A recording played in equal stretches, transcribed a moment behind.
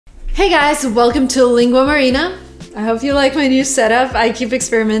Hey guys, welcome to linguamarina. I hope you like my new setup. I keep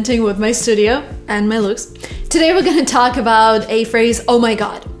experimenting with my studio and my looks. Today we're gonna talk about a phrase, oh my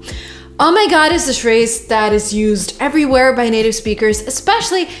god. Oh my god is a phrase that is used everywhere by native speakers,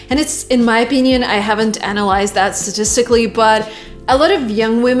 especially, and it's, in my opinion, I haven't analyzed that statistically, but a lot of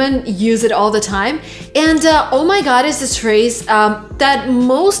young women use it all the time. And oh my god is this phrase that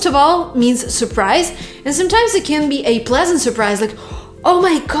most of all means surprise. And sometimes it can be a pleasant surprise, like, oh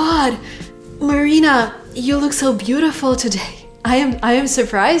my god, Marina, you look so beautiful today. I am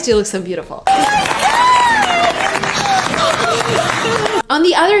surprised you look so beautiful. On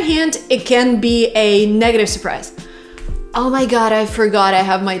the other hand, it can be a negative surprise. Oh my god, I forgot I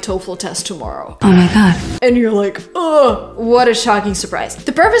have my TOEFL test tomorrow. Oh my god. And you're like, oh, what a shocking surprise.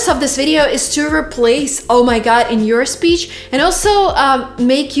 The purpose of this video is to replace oh my god in your speech and also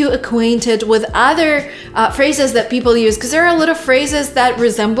make you acquainted with other phrases that people use, because there are a lot of phrases that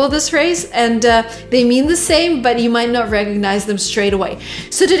resemble this phrase and they mean the same, but you might not recognize them straight away.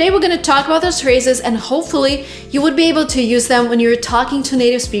 So today we're going to talk about those phrases and hopefully you would be able to use them when you're talking to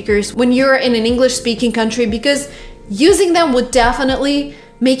native speakers, when you're in an English speaking country, because using them would definitely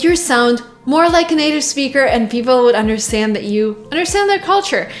make you sound more like a native speaker and people would understand that you understand their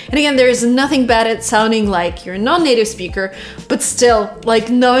culture. And again, there is nothing bad at sounding like you're a non-native speaker, but still, like,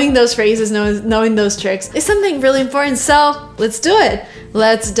 knowing those phrases, knowing those tricks is something really important. So let's do it.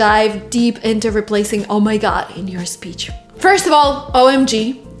 Let's dive deep into replacing oh my god in your speech. First of all,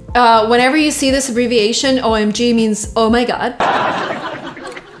 OMG. Whenever you see this abbreviation, OMG means oh my god.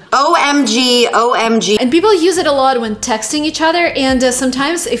 OMG, OMG. And people use it a lot when texting each other, and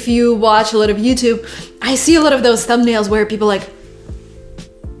sometimes if you watch a lot of YouTube, I see a lot of those thumbnails where people like,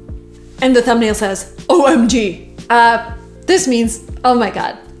 and the thumbnail says, OMG. This means, oh my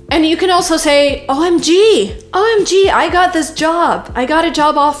god. And you can also say, OMG, OMG, I got this job. I got a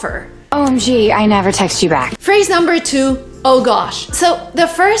job offer. OMG, I never text you back. Phrase number 2, oh gosh. So the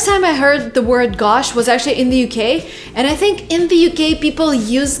first time I heard the word gosh was actually in the UK, and I think in the UK people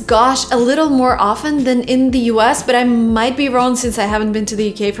use gosh a little more often than in the US, but I might be wrong since I haven't been to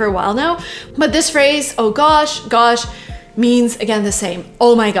the UK for a while now. But this phrase, oh gosh, means again the same,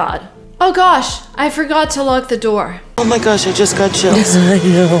 oh my god. Oh gosh, I forgot to lock the door. Oh my gosh, I just got chills. I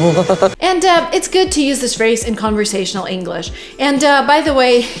know. And it's good to use this phrase in conversational English. And by the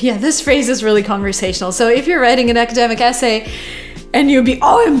way, yeah, this phrase is really conversational. So if you're writing an academic essay and you'd be,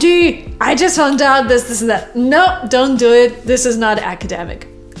 OMG, I just found out this and that. No, don't do it. This is not academic.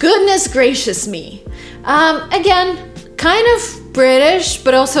 Goodness gracious me. Again, kind of British,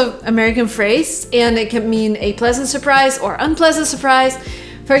 but also American phrase. And it can mean a pleasant surprise or unpleasant surprise.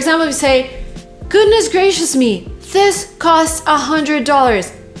 For example, we say, goodness gracious me, this costs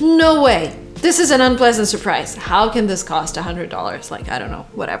 $100. No way. This is an unpleasant surprise. How can this cost $100? Like, I don't know,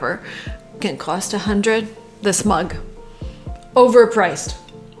 whatever can cost 100. This mug, overpriced.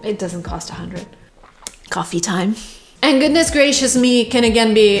 It doesn't cost 100. Coffee time. And goodness gracious me can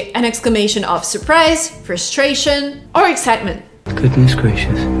again be an exclamation of surprise, frustration, or excitement. Goodness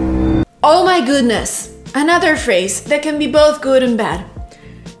gracious. Oh my goodness. Another phrase that can be both good and bad.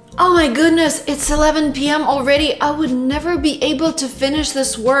 Oh my goodness, it's 11 p.m. already. I would never be able to finish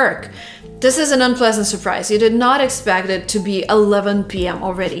this work. This is an unpleasant surprise. You did not expect it to be 11 p.m.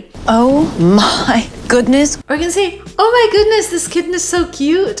 already. Oh my goodness. Or you can say, oh my goodness, this kitten is so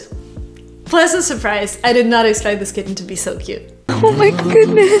cute. Pleasant surprise. I did not expect this kitten to be so cute. Oh my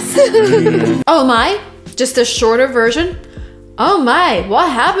goodness. Oh my, just a shorter version. Oh my, what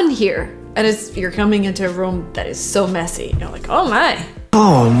happened here? And you're coming into a room that is so messy. You're like, oh my.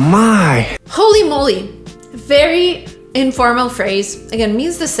 Oh my. Holy moly. Very informal phrase. Again,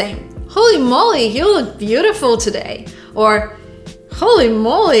 means the same. Holy moly, you look beautiful today. Or, holy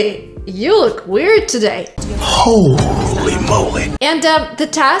moly, you look weird today. Holy moly. And the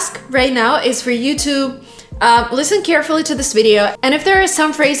task right now is for you to listen carefully to this video. And if there are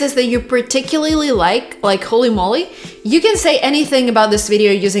some phrases that you particularly like holy moly, you can say anything about this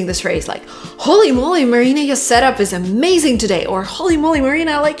video using this phrase, like, holy moly, Marina, your setup is amazing today. Or, holy moly,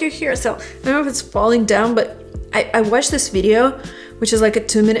 Marina, I like your hair. So I don't know if it's falling down, but I watched this video, which is like a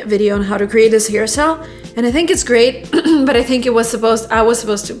 2-minute video on how to create this hairstyle. And I think it's great, but I think I was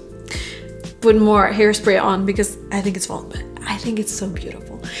supposed to put more hairspray on because I think it's falling, but I think it's so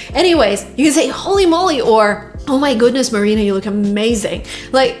beautiful. Anyways, you can say, holy moly, or, oh my goodness, Marina, you look amazing.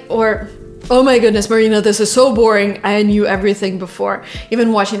 Like, or, oh my goodness, Marina, this is so boring. I knew everything before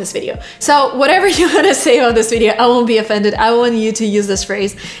even watching this video. So whatever you want to say about this video, I won't be offended. I want you to use this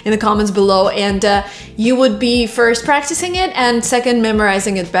phrase in the comments below, and you would be first practicing it and second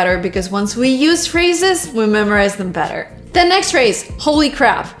memorizing it better, because once we use phrases, we memorize them better. The next phrase, holy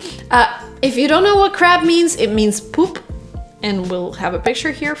crap. If you don't know what crap means, it means poop. And we'll have a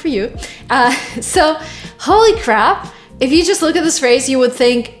picture here for you. So, holy crap. If you just look at this phrase, you would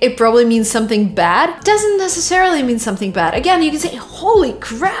think it probably means something bad. It doesn't necessarily mean something bad. Again, you can say, holy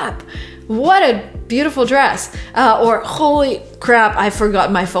crap, what a beautiful dress. Or holy crap, I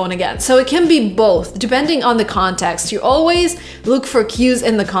forgot my phone again. So it can be both, depending on the context. You always look for cues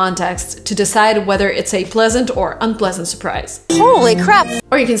in the context to decide whether it's a pleasant or unpleasant surprise. Holy crap!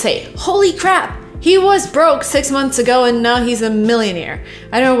 Or you can say, holy crap, he was broke 6 months ago and now he's a millionaire.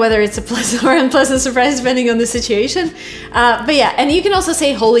 I don't know whether it's a pleasant or unpleasant surprise depending on the situation. But yeah, and you can also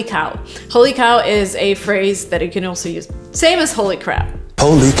say holy cow. Holy cow is a phrase that you can also use. Same as holy crap.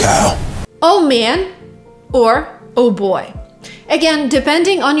 Holy cow. Oh man, or oh boy. Again,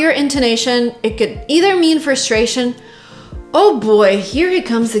 depending on your intonation, it could either mean frustration. Oh boy, here he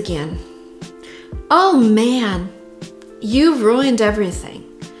comes again. Oh man, you ruined everything.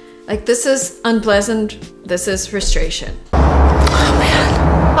 Like, this is unpleasant, this is frustration. Oh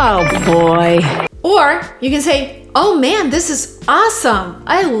man. Oh boy. Or you can say, oh man, this is awesome.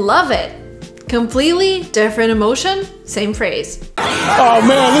 I love it. Completely different emotion, same phrase. Oh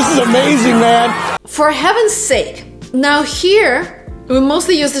man, this is amazing, man. For heaven's sake. Now here, we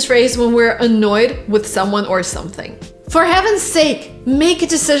mostly use this phrase when we're annoyed with someone or something. For heaven's sake, make a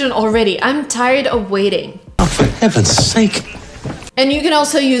decision already. I'm tired of waiting. Oh, for heaven's sake. And you can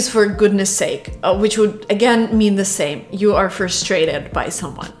also use for goodness sake, which would again mean the same. You are frustrated by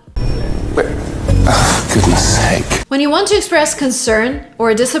someone. Goodness sake. When you want to express concern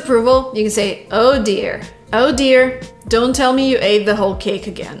or disapproval, you can say, oh dear, don't tell me you ate the whole cake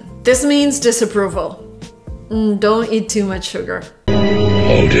again. This means disapproval. Don't eat too much sugar.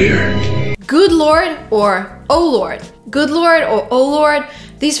 Oh dear. Good Lord or oh Lord. Good Lord or oh Lord.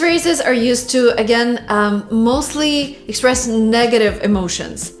 These phrases are used to, again, mostly express negative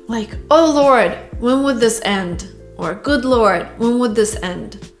emotions. Like, oh Lord, when would this end? Or good Lord, when would this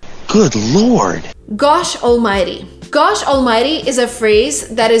end? Good Lord. Gosh almighty. Gosh almighty is a phrase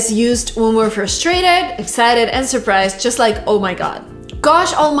that is used when we're frustrated, excited, and surprised, just like, oh my god.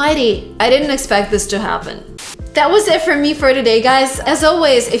 Gosh almighty, I didn't expect this to happen. That was it for me for today, guys. As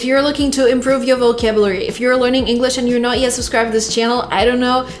always, if you're looking to improve your vocabulary, if you're learning English and you're not yet subscribed to this channel, I don't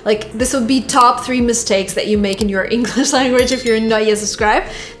know, like, this would be top 3 mistakes that you make in your English language if you're not yet subscribed.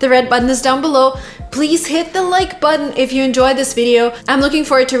 The red button is down below. Please hit the like button if you enjoyed this video. I'm looking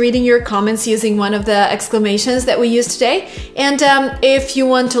forward to reading your comments using one of the exclamations that we used today. And if you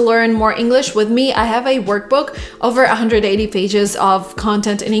want to learn more English with me, I have a workbook, over 180 pages of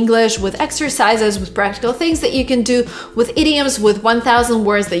content in English with exercises, with practical things that you can do, with idioms, with 1,000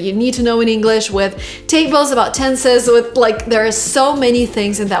 words that you need to know in English, with tables about tenses, with there are so many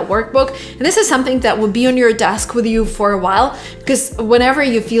things in that workbook. And this is something that will be on your desk with you for a while, because whenever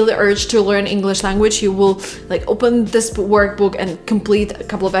you feel the urge to learn English language, you will open this workbook and complete a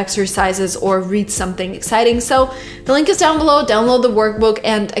couple of exercises or read something exciting. So the link is down below. Download the workbook.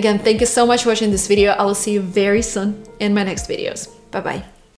 And again, thank you so much for watching this video. I will see you very soon in my next videos. Bye bye.